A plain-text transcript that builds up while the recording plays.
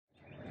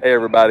Hey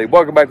everybody,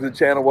 welcome back to the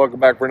channel. Welcome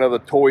back for another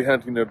toy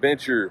hunting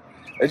adventure.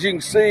 As you can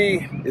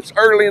see, it's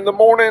early in the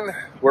morning.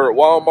 We're at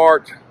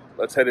Walmart.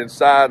 Let's head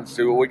inside and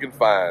see what we can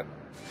find.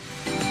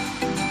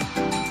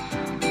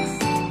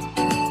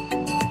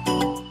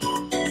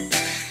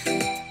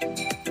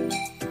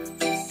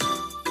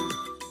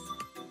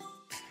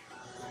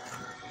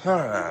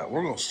 Alright,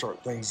 we're going to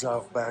start things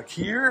off back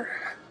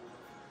here.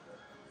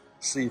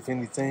 See if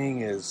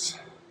anything is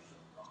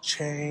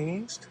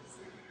changed.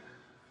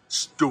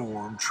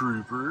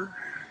 Stormtrooper.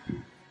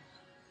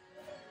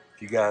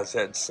 If you guys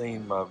hadn't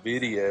seen my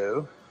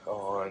video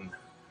on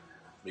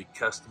me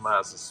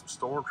customizing some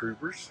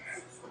Stormtroopers,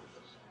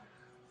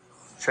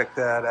 check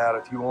that out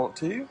if you want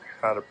to.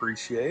 I'd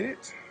appreciate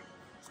it.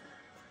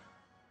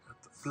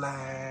 Got the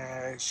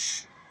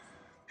Flash,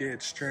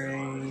 Dead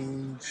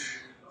Strange,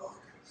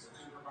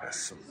 got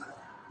some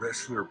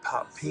wrestler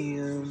pop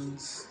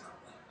pins.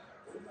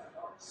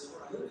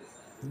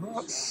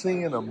 Not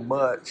seeing a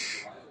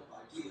much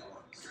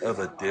of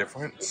a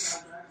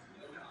difference.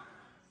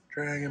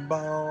 Dragon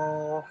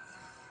Ball,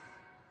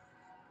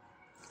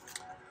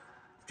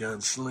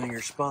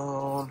 Gunslinger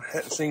Spawn,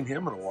 hadn't seen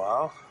him in a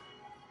while.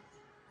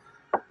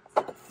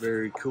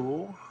 Very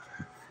cool.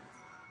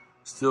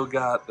 Still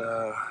got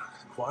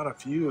quite a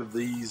few of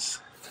these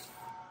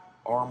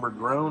Armored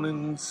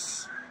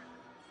Ronins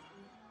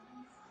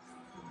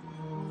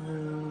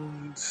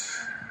and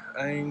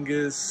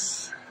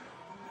Angus.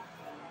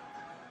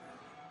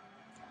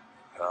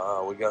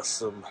 We got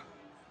some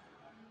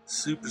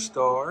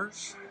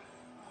Superstars.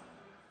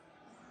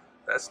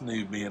 That's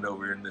new being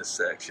over here in this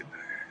section.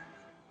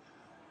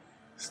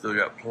 Still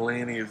got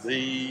plenty of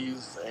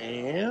these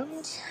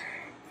and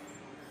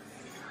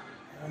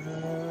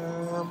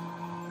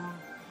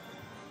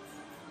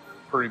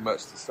pretty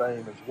much the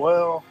same as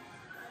well.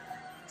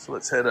 So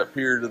let's head up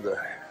here to the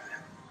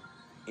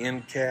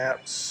end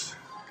caps.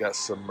 Got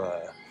some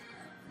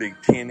big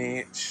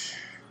 10-inch.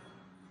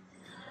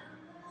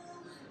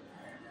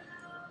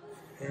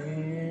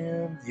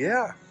 And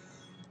yeah,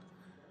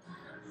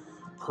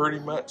 pretty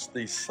much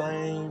the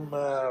same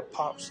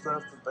pop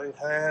stuff that they've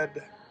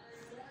had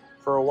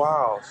for a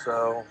while.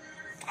 So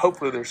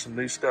hopefully there's some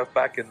new stuff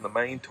back in the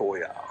main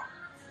toy aisle.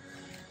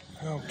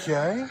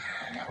 Okay,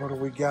 what do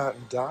we got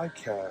in die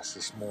cast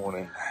this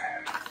morning?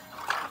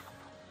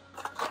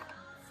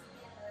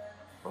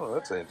 Oh,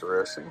 that's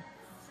interesting.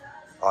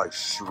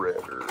 Ice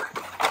Shredder.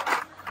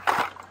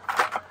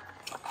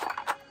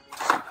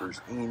 See if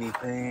there's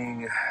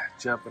anything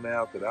jumping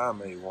out that I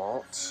may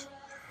want.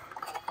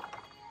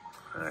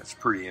 That's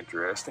pretty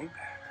interesting.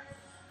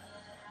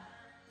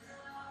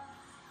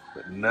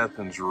 But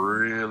nothing's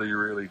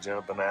really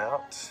jumping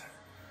out.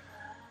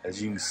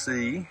 As you can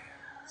see,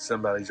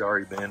 somebody's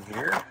already been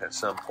here at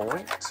some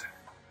point.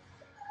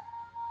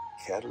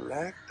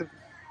 Cadillac de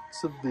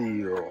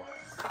Seville.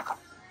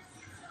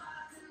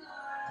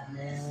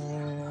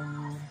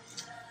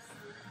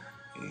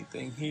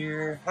 Anything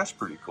here? That's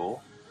pretty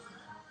cool.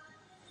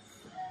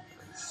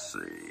 Let's see.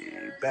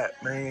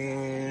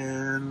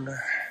 Batman.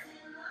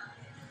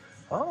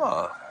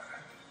 Ah,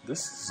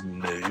 this is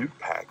new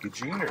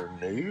packaging or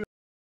new.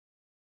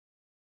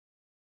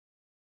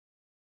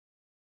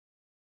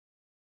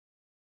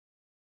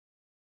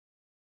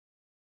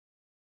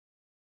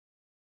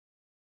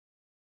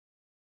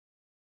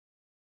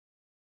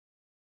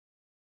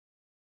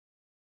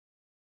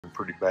 In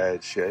pretty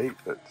bad shape,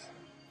 but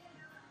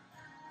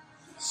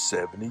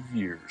 70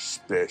 years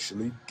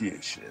special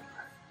edition.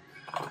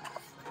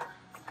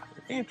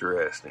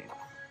 Interesting.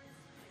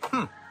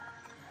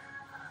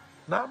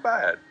 Not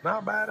bad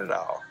at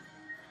all.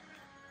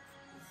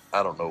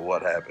 I don't know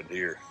what happened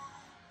here.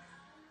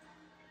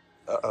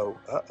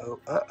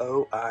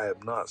 Uh-oh. I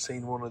have not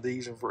seen one of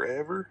these in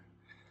forever.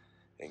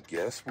 And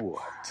guess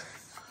what?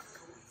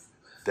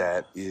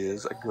 That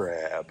is a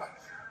grab.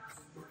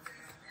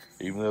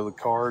 Even though the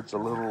card's a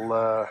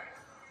little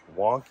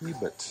wonky,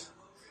 but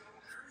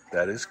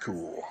that is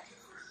cool.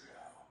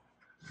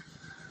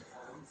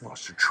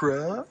 Monster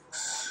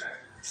trucks.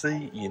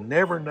 See, you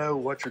never know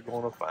what you're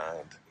going to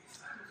find.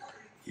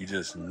 You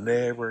just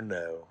never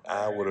know.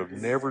 I would have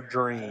never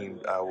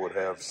dreamed I would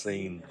have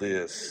seen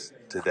this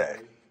today.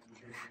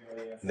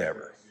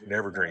 Never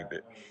dreamed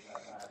it.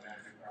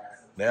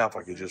 Now if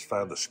I could just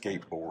find the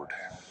skateboard.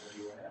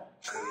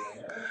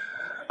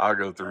 I'll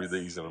go through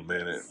these in a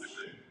minute.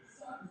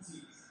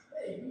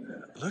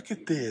 Look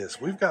at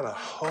this. We've got a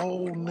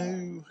whole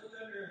new...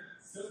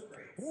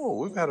 Whoa,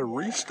 we've got a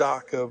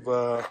restock of...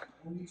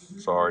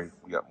 Sorry,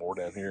 we got more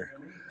down here.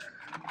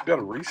 We've got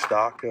a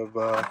restock of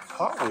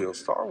Hot Wheels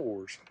Star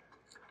Wars.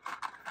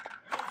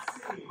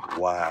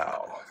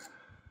 Wow.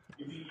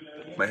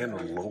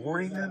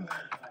 Mandalorian?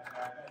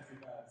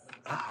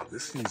 Ah,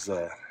 this is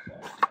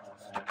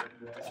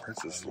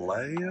Princess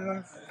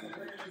Leia.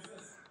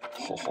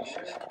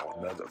 Oh,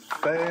 another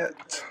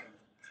Fett.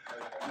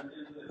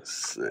 Let's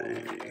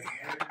see.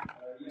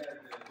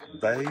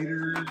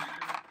 Vader.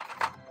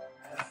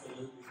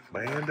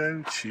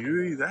 Mando,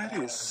 Chewie. That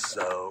is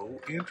so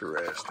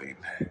interesting.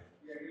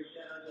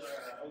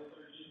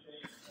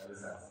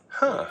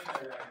 Huh.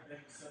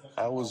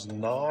 I was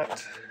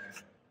not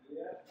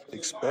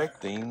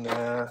expecting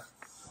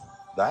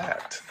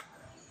that.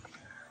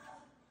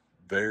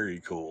 Very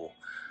cool.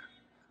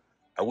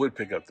 I would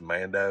pick up the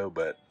Mando,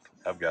 but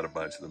I've got a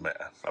bunch of them.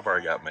 I've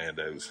already got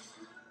Mandos.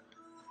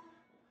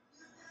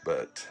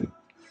 But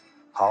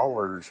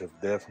haulers have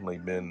definitely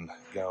been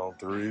gone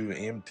through.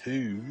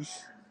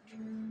 M2s.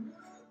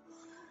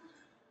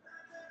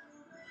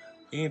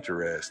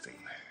 Interesting.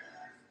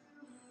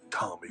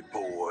 Tommy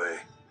boy.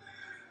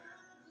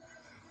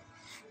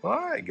 All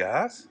right,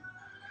 guys.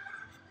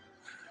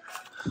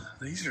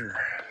 These are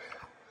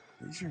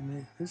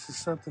new. This is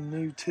something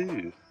new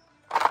too.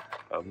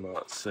 I've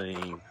not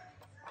seen.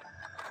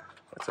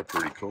 That's a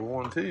pretty cool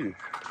one too.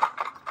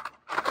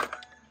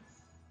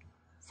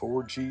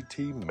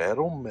 4GT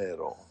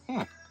metal.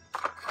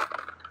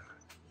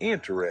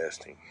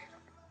 Interesting.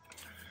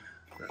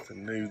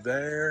 Nothing new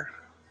there.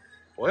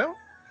 Well,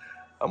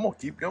 I'm gonna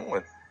keep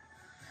going.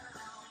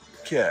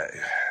 Okay,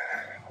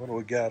 what do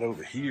we got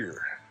over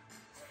here?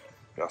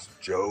 Got some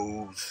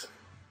Joes,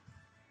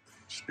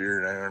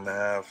 Spirit Iron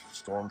Knife,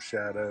 Storm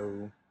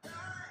Shadow,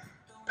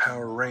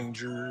 Power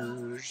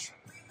Rangers.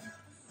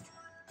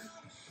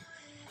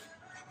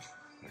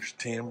 There's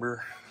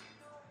Timber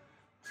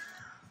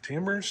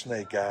and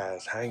Snake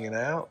Eyes hanging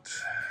out.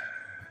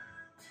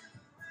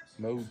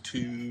 Mode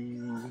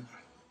 2.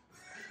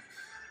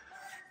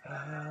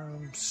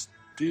 I'm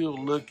still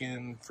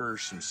looking for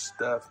some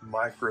stuff.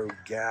 Micro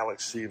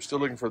Galaxy. I'm still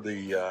looking for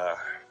the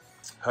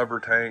hover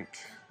tank.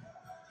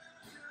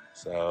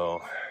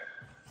 So,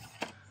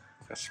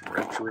 got some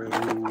retro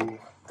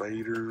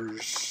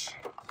Vaders.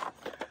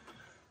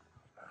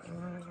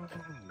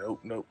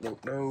 Nope.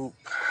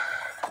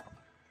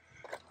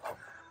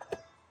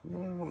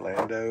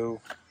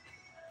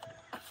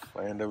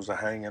 Lando's a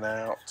hanging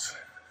out.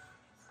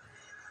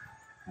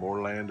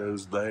 More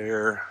Lando's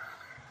there.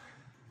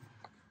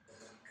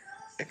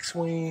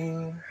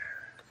 X-Wing.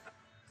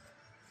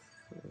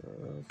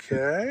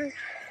 Okay.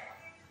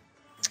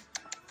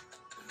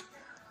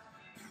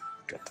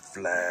 Got the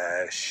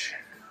Flash.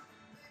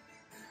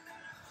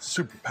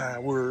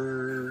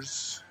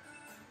 Superpowers.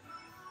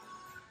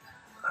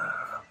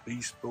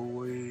 Beast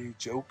Boy.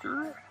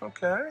 Joker.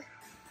 Okay.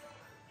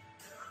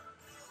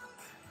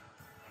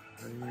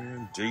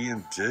 And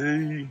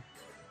D&D.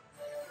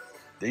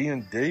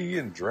 D&D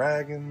and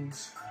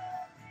Dragons.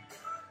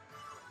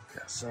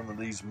 Got some of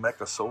these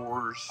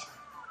Mechasaurs.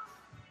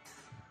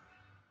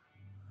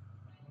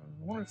 I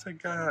wonder if they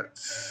got,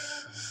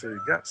 let's see,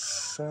 got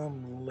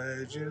some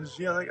Legends.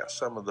 Yeah, they got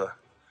some of the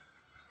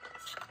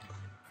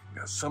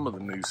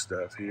new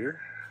stuff here.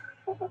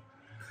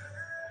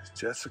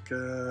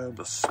 Jessica,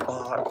 the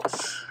Spot.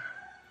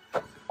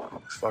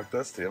 Looks like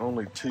that's the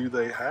only two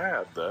they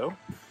had, though.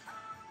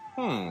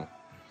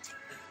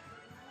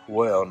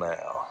 Well,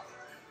 now.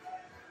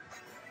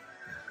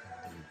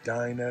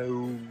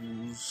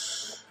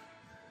 Dinos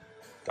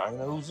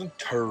and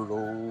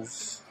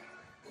Turtles.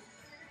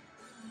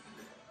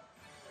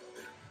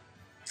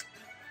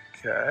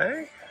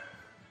 Okay.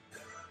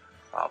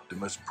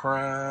 Optimus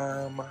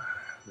Prime.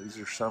 These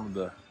are some of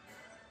the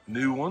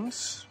new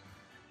ones.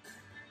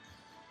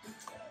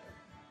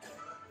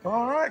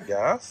 All right,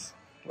 guys.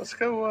 Let's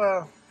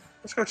go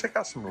check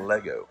out some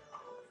Lego.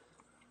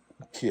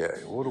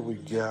 Okay, what do we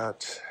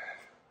got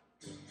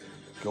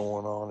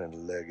going on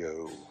in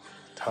Lego?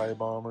 TIE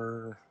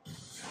Bomber.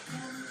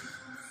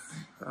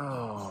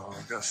 Oh,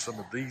 I got some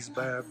of these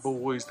bad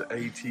boys, the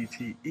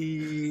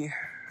ATTE.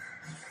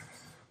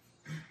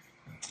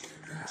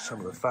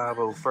 Some of the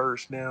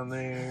 501st down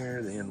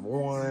there, the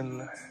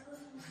N1.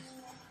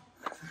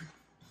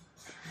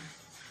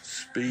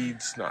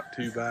 Speed's not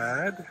too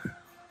bad.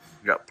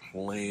 Got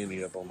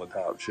plenty up on the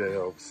top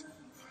shelves.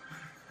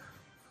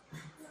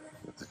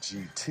 With the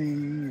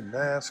GT,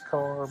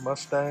 NASCAR,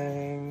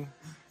 Mustang.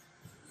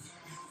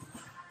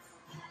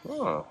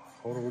 Oh,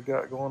 what do we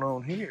got going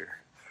on here?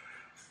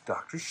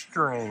 Doctor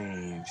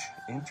Strange,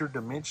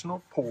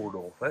 Interdimensional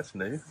Portal. That's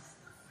new.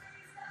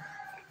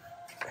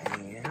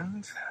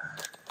 And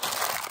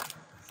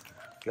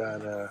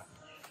got a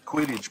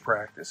Quidditch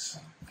practice.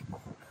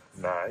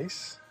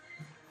 Nice.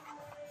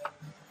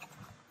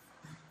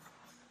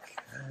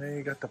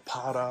 Okay, got the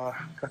Pada.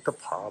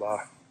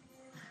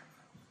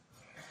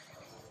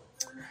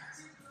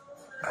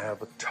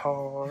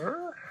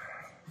 Avatar.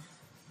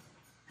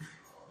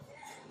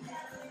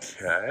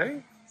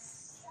 Okay.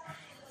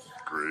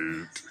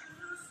 Groot.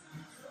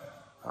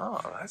 Oh,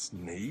 that's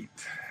neat.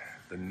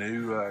 The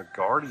new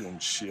Guardian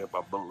ship,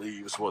 I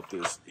believe, is what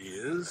this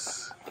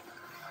is.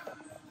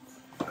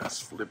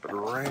 Let's flip it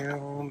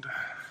around.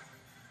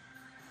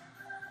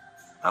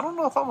 I don't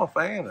know if I'm a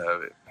fan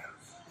of it.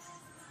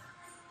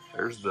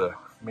 There's the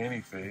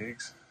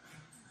minifigs.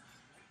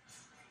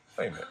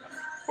 Wait a minute.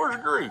 Where's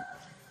Groot?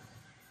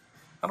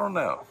 I don't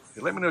know.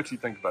 Let me know what you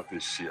think about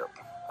this ship.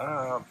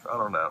 I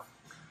don't know.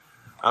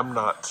 I'm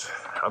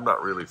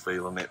not really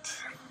feeling it.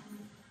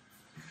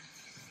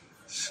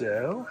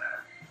 So,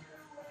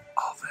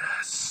 all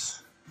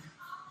this.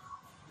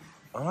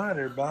 All right,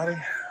 everybody.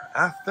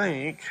 I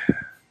think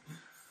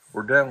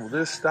we're done with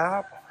this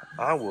stop.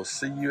 I will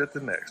see you at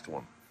the next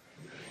one.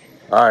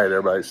 All right,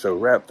 everybody. So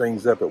wrap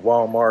things up at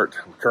Walmart.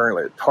 I'm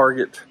currently at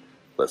Target.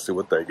 Let's see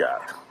what they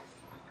got.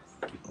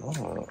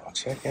 Oh,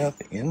 check out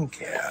the end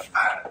cap.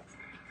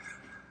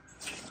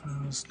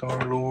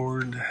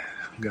 Star-Lord.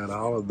 Got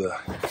all of the.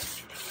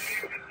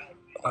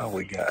 What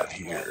we got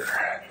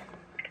here?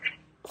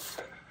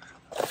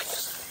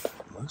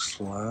 Looks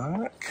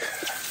like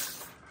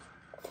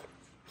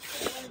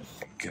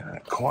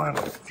got quite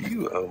a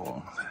few of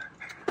them.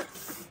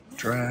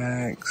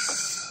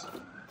 Drax.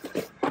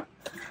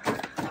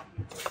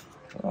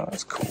 Oh,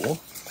 that's cool.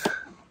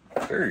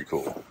 Very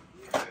cool.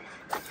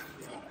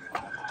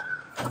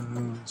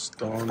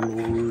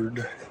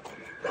 Star-Lord.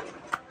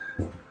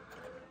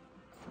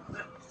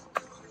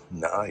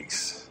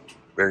 Nice.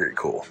 Very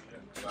cool.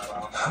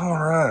 All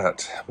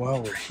right.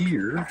 While we're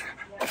here,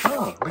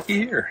 oh,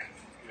 looky here.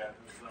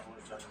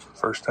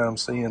 First time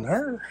seeing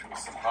her.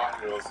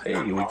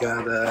 Hey, we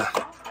got a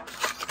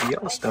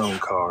Yellowstone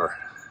car.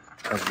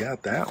 I've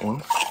got that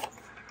one,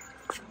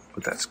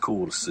 but that's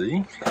cool to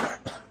see.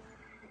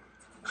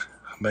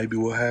 Maybe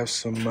we'll have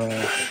some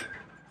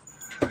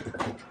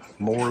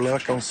more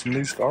luck on some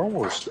new Star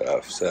Wars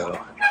stuff. So,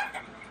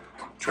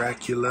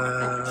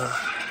 Dracula,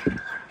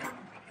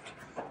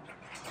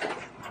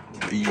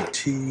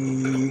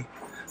 BT.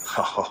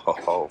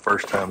 Oh,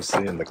 first time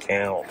seeing the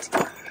count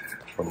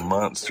from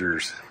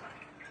Monsters.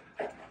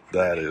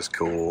 That is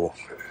cool.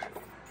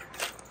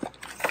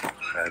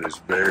 That is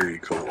very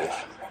cool.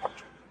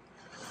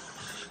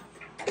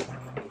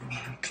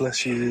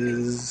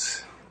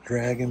 Plushes,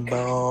 Dragon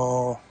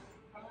Ball.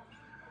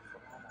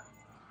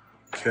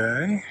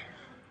 Okay.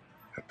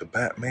 Got the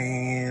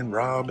Batman,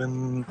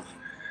 Robin.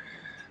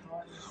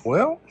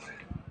 Well,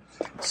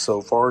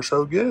 so far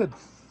so good.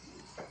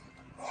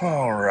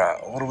 All right,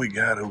 what do we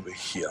got over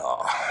here?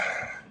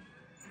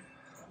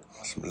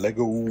 Some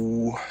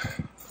Lego.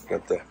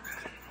 Got the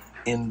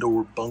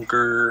indoor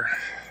bunker.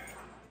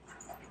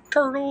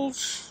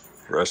 Turtles.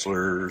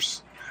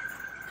 Wrestlers.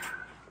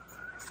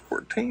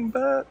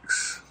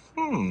 $14.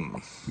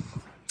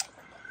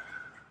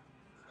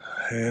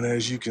 And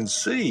as you can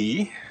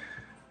see,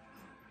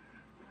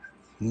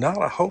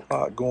 not a whole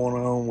lot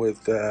going on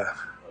with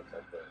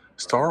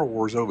Star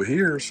Wars over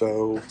here,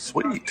 so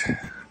sweet.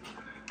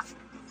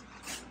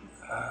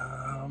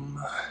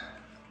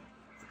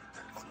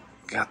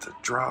 Got the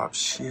drop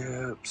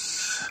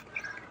ships,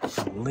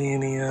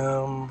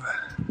 Millennium.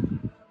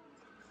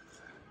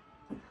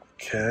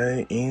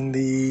 Okay,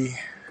 Indy.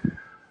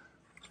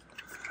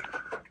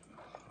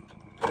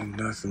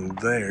 Nothing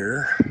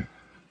there.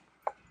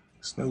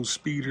 Snow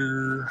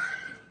Speeder.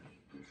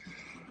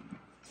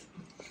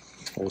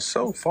 Well,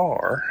 so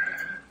far,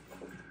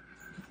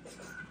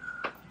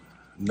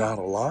 not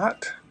a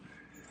lot,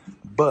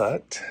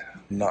 but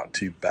not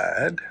too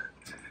bad.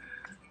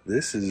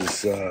 This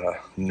is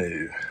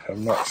new. I've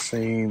not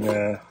seen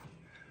that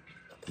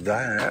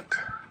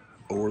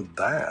or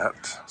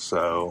that.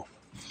 So,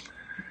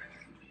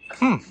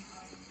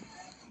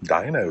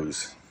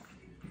 Dinos.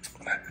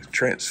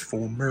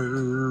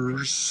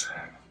 Transformers.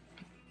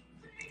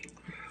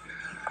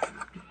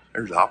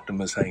 There's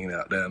Optimus hanging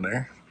out down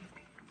there.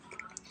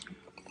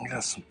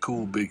 Got some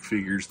cool big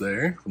figures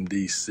there from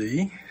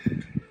DC.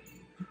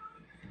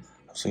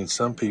 I've seen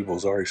some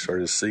people's already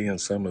started seeing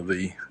some of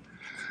the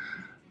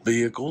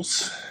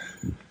vehicles.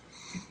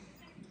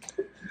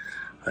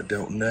 I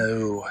don't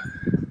know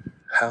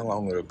how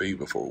long it'll be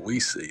before we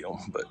see them,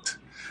 but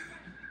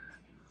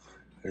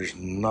there's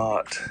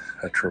not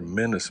a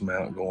tremendous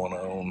amount going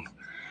on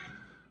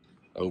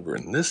over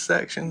in this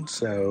section,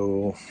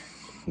 so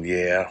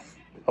yeah,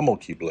 I'm gonna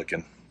keep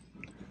looking.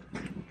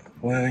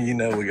 Well, you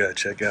know, we gotta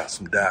check out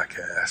some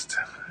diecast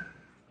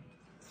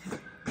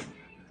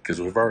because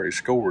we've already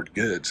scored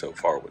good so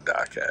far with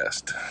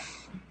diecast,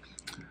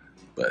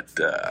 but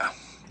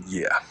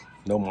yeah,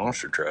 no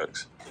monster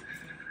trucks.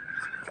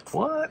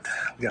 What?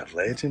 We got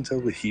Legends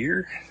over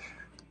here.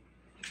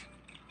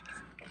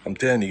 I'm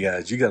telling you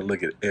guys, you gotta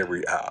look at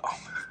every aisle,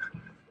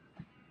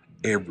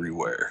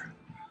 everywhere.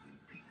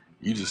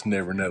 You just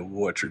never know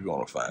what you're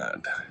gonna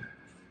find.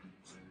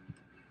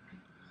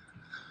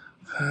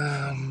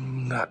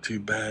 Not too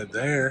bad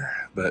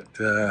there, but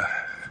I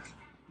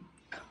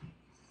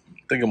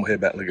think I'm gonna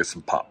head back and look at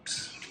some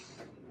pops.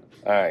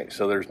 All right,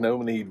 so there's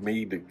no need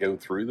me to go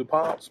through the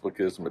pops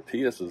because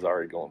Matthias is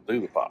already going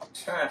through the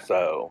pops.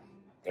 So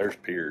there's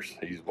Pierce,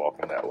 he's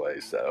walking that way.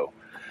 So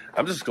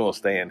I'm just gonna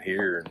stand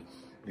here and,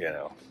 you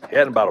know, he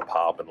hadn't bought a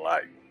pop in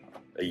like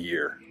a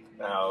year.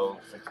 No,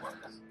 6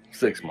 months.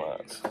 6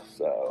 months.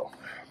 So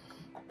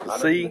I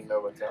don't see, even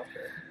know what's out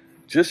there.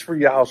 just for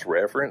y'all's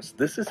reference,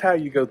 this is how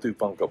you go through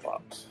Funko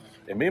Pops.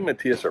 And me and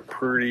Matthias are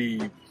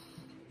pretty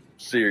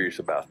serious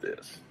about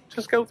this.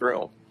 Just go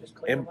through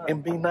them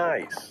and be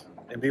nice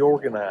and be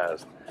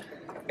organized.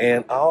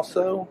 And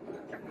also,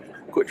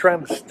 quit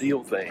trying to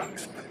steal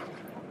things.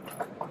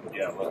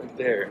 Yeah, look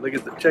there. Look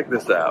at check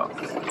this out.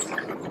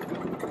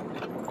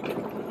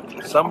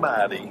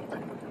 Somebody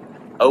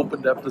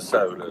opened up the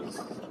sodas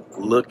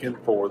looking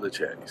for the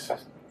chase.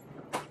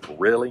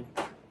 Really?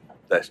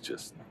 That's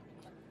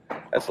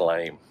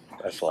lame.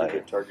 That's lame. The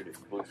Target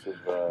exclusive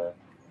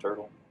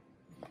turtle.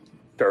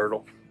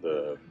 Turtle.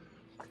 The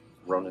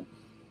Ronin.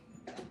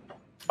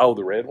 Oh,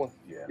 the red one?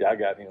 Yeah. Yeah, I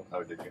got him.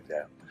 Oh, did you?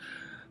 Yeah.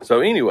 So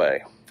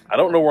anyway, I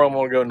don't know where I'm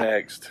going to go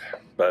next,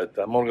 but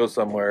I'm going to go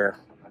somewhere.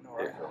 I know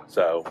where I'm going.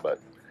 So, but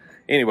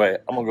anyway,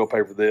 I'm going to go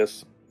pay for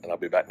this, and I'll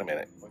be back in a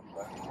minute.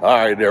 All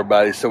right,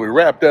 everybody. So we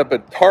wrapped up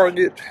at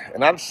Target,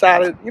 and I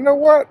decided, you know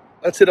what?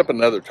 Let's hit up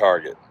another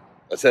Target.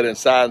 Let's head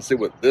inside and see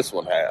what this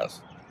one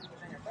has.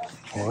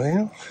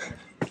 Well,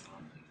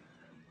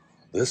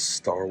 this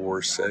Star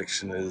Wars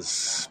section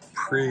is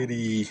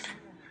pretty,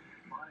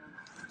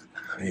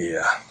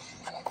 yeah.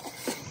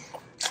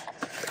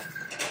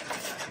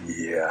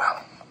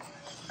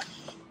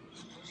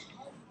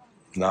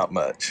 Not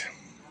much.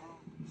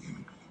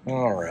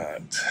 All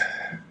right.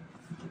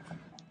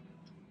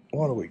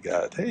 What do we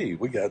got? Hey,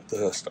 we got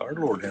the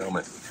Star-Lord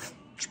helmet.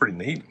 It's pretty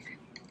neat.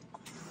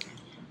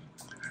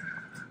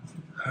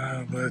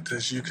 But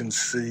as you can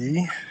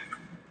see,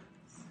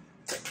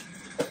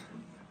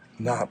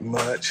 not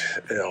much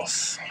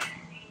else.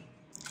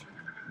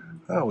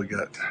 Oh, we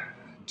got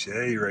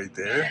Jay right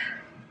there.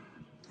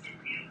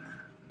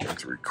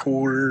 It's a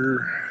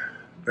recorder,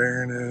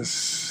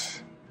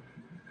 Baroness,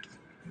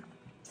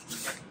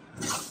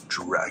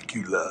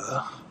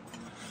 Dracula.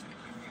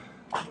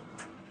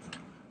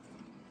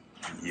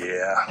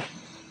 Yeah.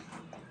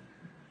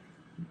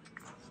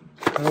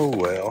 Oh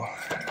well.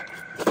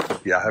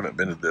 Yeah, I haven't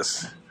been to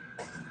this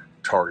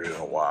Target in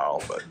a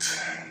while,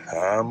 but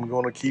I'm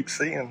going to keep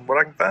seeing what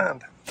I can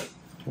find.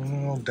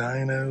 Oh,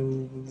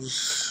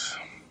 dinos.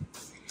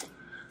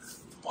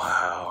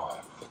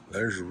 Wow.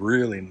 There's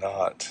really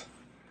not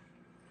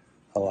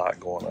a lot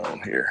going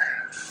on here.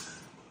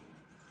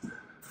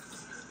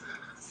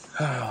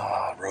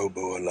 Ah,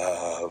 Robo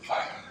Alive.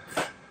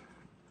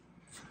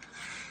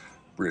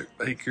 Britt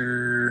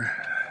Baker.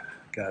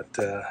 Got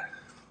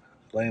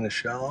Lana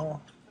Shaw.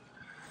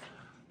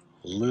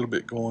 A little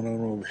bit going on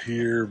over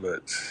here,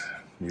 but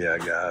yeah,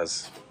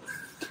 guys.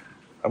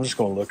 I'm just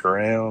going to look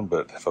around,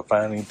 but if I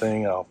find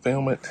anything, I'll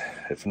film it.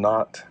 If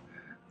not,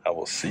 I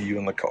will see you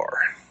in the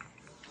car.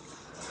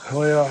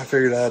 Well, I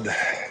figured I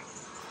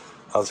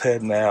was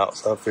heading out,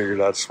 so I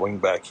figured I'd swing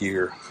back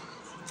here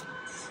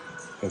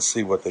and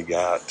see what they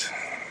got.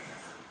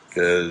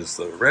 Because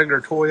the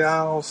regular toy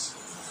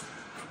aisles,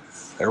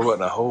 there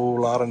wasn't a whole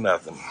lot of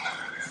nothing.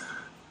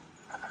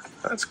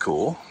 That's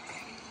cool.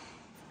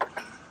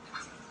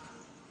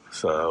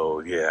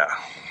 So, yeah.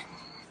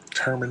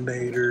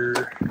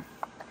 Terminator.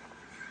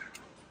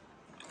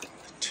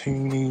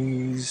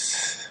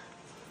 Toonies.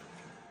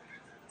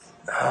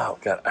 Oh,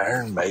 got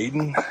Iron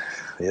Maiden.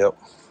 Yep,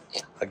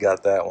 I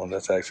got that one.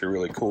 That's actually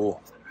really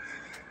cool.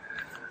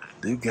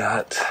 Do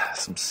got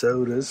some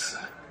sodas.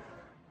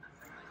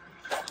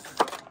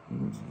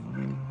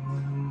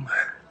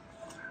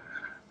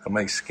 I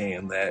may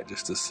scan that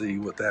just to see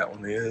what that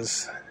one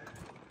is.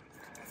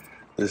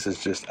 This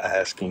is just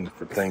asking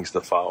for things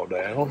to fall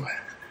down.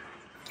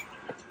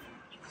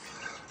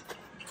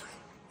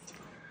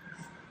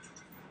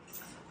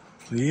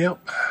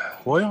 Yep,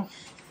 well,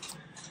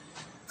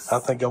 I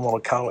think I'm going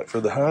to call it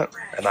for the hunt,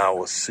 and I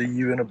will see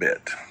you in a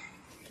bit.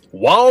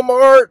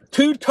 Walmart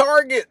to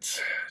Targets.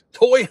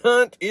 Toy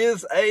hunt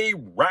is a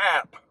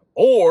wrap,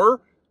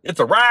 or it's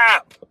a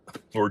wrap.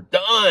 We're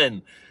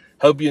done.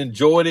 Hope you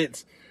enjoyed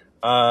it.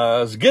 It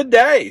was a good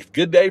day.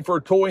 Good day for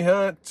a toy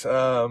hunt.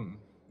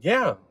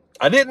 Yeah,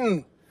 I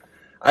didn't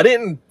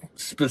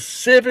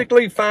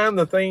specifically find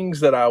the things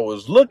that I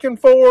was looking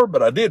for,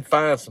 but I did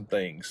find some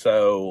things.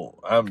 So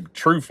I'm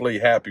truthfully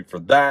happy for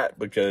that,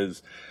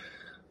 because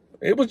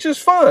it was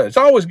just fun. It's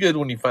always good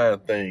when you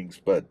find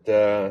things. But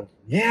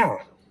yeah,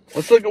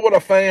 let's look at what I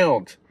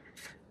found.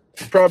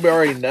 You probably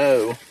already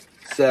know.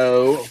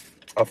 So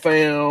I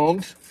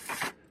found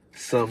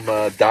some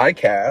die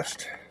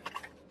cast.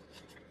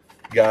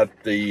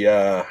 Got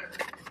the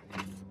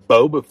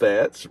Boba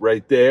Fett's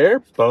right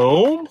there.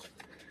 Boom.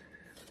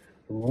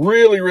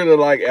 Really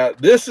like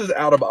this is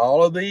out of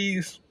all of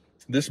these,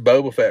 this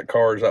Boba Fett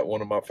card is like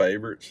one of my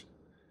favorites.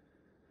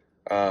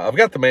 I've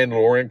got the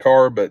Mandalorian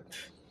card, but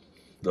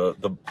the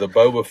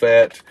Boba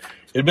Fett,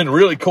 it'd been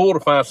really cool to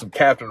find some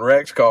Captain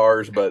Rex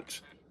cards,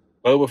 but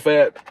Boba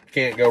Fett,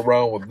 can't go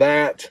wrong with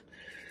that.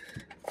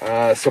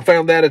 So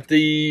found that at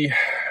the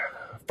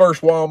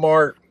first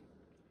Walmart.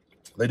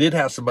 They did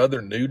have some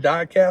other new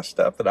die-cast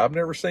stuff that I've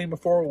never seen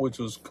before, which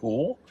was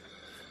cool.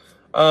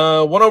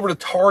 Went over to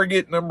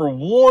Target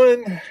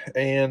 #1,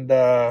 and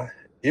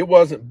it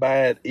wasn't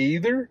bad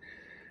either.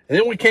 And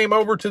then we came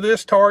over to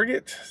this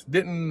Target.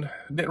 Didn't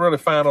really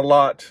find a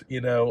lot, you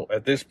know,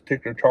 at this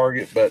particular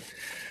Target, but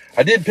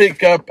I did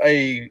pick up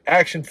a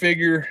action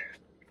figure.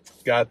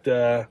 Got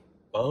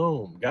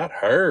boom, got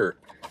her.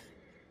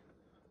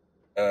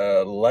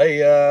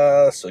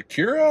 Leia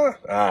Sakura.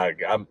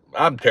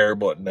 I'm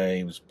terrible at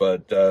names,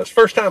 but it's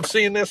first time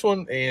seeing this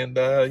one, and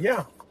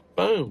yeah,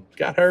 boom,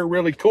 got her.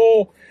 Really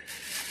cool.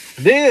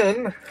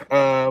 Then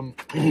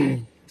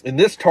in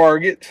this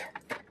Target,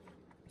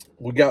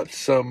 we got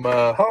some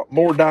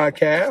more die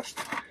cast.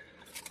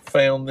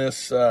 Found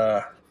this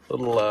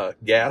little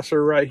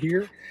gasser right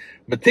here.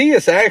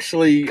 Matthias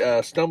actually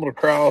stumbled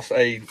across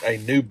a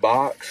new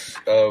box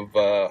of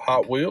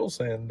Hot Wheels,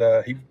 and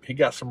he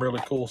got some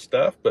really cool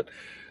stuff. But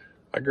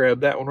I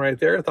grabbed that one right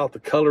there. I thought the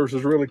colors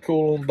was really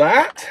cool on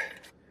that.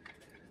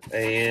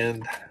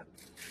 And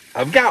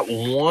I've got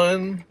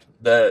one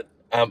that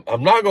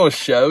I'm not going to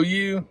show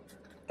you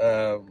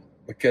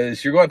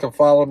because you're going to have to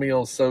follow me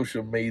on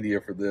social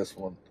media for this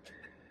one.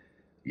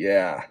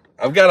 Yeah,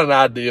 I've got an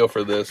idea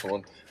for this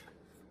one.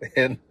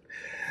 And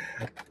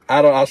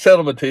I was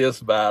telling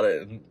Matthias about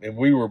it, and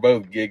we were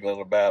both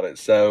giggling about it.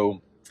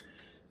 So,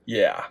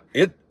 yeah,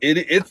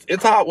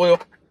 it's Hot Wheel.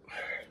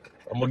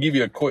 I'm gonna give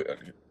you a quick.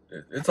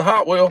 It's a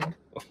Hot Wheel.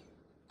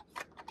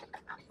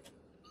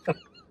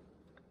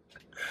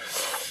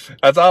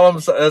 That's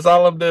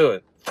all I'm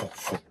doing.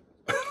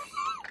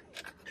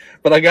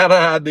 But I got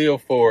an idea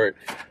for it,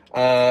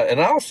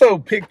 and I also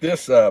picked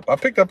this up. I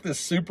picked up this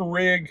Super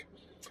Rig.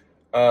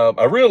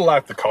 I really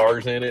like the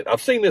cars in it.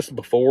 I've seen this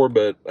before,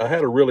 but I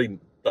had a really,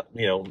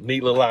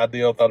 neat little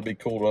idea. I thought it'd be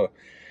cool to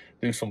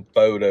do some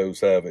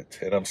photos of it.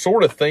 And I'm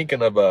sort of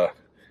thinking of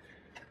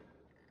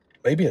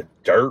maybe a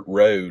dirt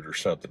road or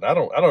something. I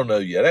don't know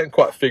yet. I haven't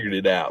quite figured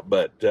it out,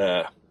 but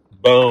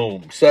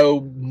boom.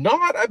 So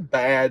not a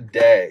bad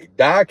day.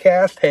 Die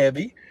cast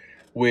heavy,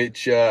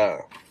 which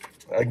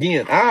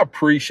again, I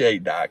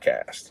appreciate die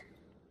cast.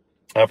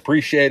 I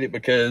appreciate it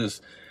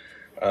because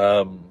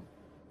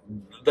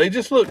they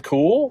just look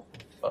cool.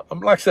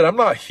 Like I said, I'm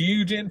not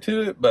huge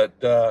into it, but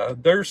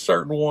there's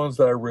certain ones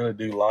that I really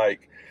do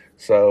like.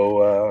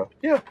 So,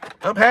 yeah,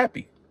 I'm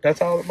happy.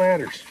 That's all that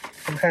matters.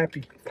 I'm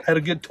happy. Had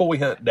a good toy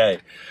hunt day.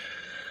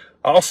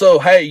 Also,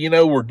 hey,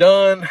 we're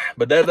done,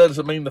 but that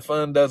doesn't mean the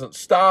fun doesn't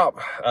stop.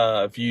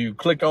 If you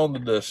click on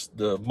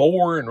the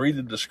more and read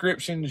the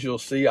descriptions, you'll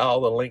see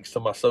all the links to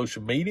my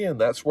social media, and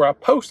that's where I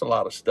post a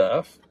lot of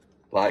stuff,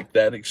 like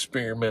that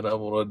experiment I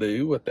want to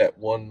do with that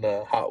one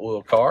Hot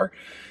Wheel car.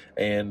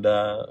 And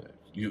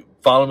you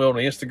follow me on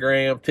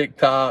Instagram,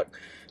 TikTok,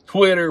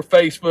 Twitter,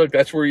 Facebook.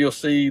 That's where you'll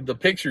see the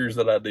pictures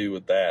that I do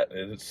with that.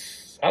 And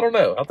I don't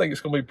know. I think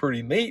it's going to be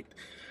pretty neat.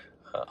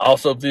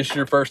 Also, if this is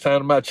your first time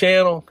to my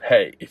channel,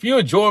 hey, if you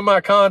enjoy my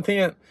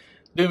content,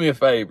 do me a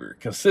favor.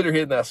 Consider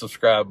hitting that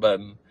subscribe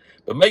button.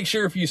 But make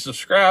sure if you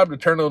subscribe to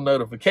turn on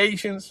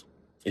notifications.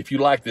 If you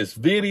like this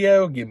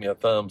video, give me a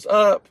thumbs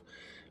up.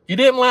 If you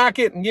didn't like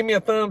it and give me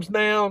a thumbs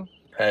down,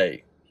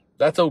 hey,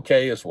 that's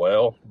okay as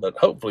well, but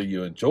hopefully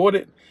you enjoyed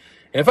it.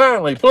 And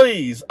finally,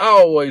 please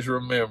always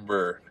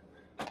remember,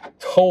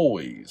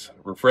 toys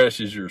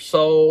refreshes your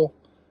soul,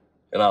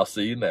 and I'll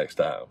see you next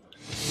time.